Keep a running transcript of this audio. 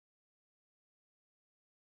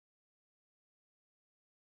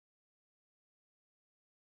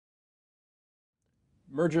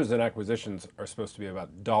Mergers and acquisitions are supposed to be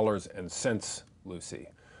about dollars and cents, Lucy,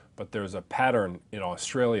 but there's a pattern in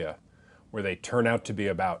Australia where they turn out to be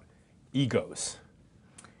about egos.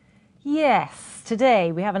 Yes,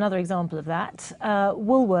 today we have another example of that.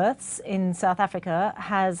 Woolworths in South Africa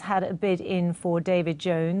has had a bid in for David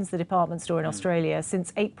Jones, the department store in Australia,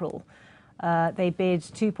 since April. They bid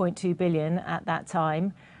 2.2 billion at that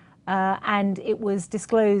time. And it was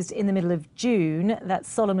disclosed in the middle of June that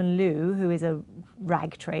Solomon Lew, who is a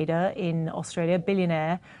rag trader in Australia,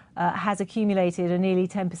 billionaire, has accumulated a nearly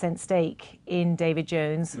 10% stake in David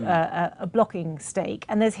Jones, a blocking stake.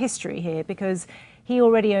 And there's history here because he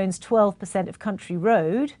already owns 12% of Country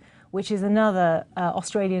Road, which is another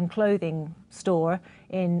Australian clothing store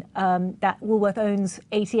in that Woolworth owns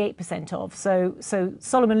 88% of. So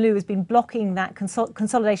Solomon Lew has been blocking that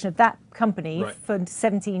consolidation of that company for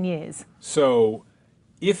 17 years. So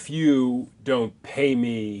if you don't pay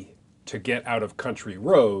me to get out of Country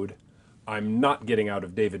Road, I'm not getting out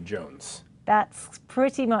of David Jones. That's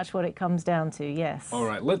pretty much what it comes down to, yes. All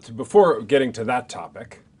right, before getting to that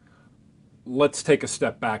topic, let's take a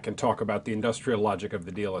step back and talk about the industrial logic of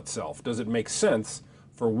the deal itself. Does it make sense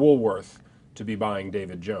for Woolworth to be buying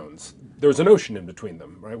David Jones? There's an ocean in between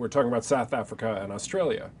them, right? We're talking about South Africa and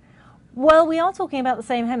Australia. Well, we are talking about the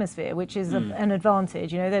same hemisphere, which is an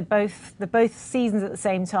advantage. You know, they're both seasons at the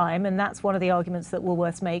same time, and that's one of the arguments that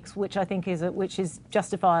Woolworths makes, which I think is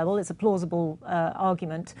justifiable. It's a plausible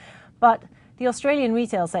argument, but the Australian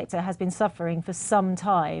retail sector has been suffering for some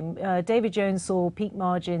time. David Jones saw peak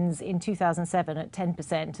margins in 2007 at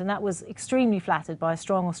 10%, and that was extremely flattered by a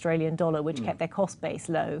strong Australian dollar, which kept their cost base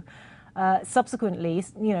low. Subsequently,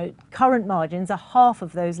 you know, current margins are half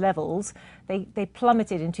of those levels. They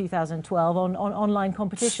plummeted in 2012 on online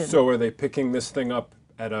competition. So are they picking this thing up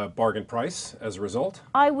at a bargain price as a result?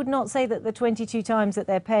 I would not say that the 22 times that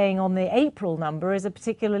they're paying on the April number is a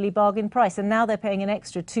particularly bargain price. And now they're paying an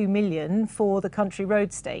extra 2 million for the Country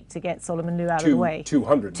Road stake to get Solomon Lew out of the way.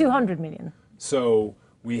 200 million. So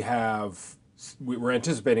we're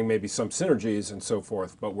anticipating maybe some synergies and so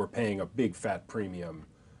forth, but we're paying a big fat premium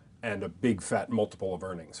and a big fat multiple of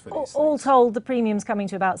earnings for these things. All told, the premium's coming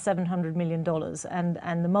to about $700 million,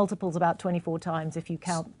 and the multiple's about 24 times if you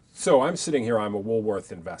count. So I'm sitting here, I'm a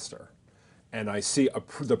Woolworth investor, and I see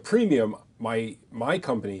the premium my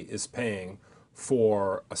company is paying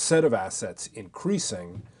for a set of assets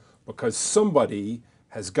increasing because somebody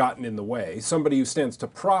has gotten in the way, somebody who stands to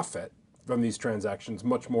profit from these transactions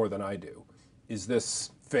much more than I do. Is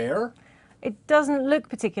this fair? It doesn't look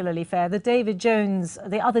particularly fair. The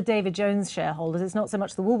other David Jones shareholders, it's not so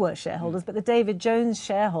much the Woolworths shareholders, but the David Jones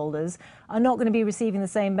shareholders are not going to be receiving the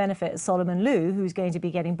same benefit as Solomon Lew, who's going to be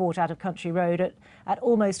getting bought out of Country Road at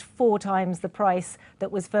almost 4 times the price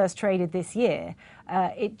that was first traded this year.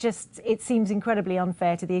 It seems incredibly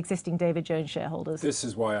unfair to the existing David Jones shareholders. This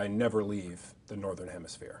is why I never leave the Northern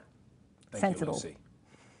Hemisphere. Thank you, Lucy.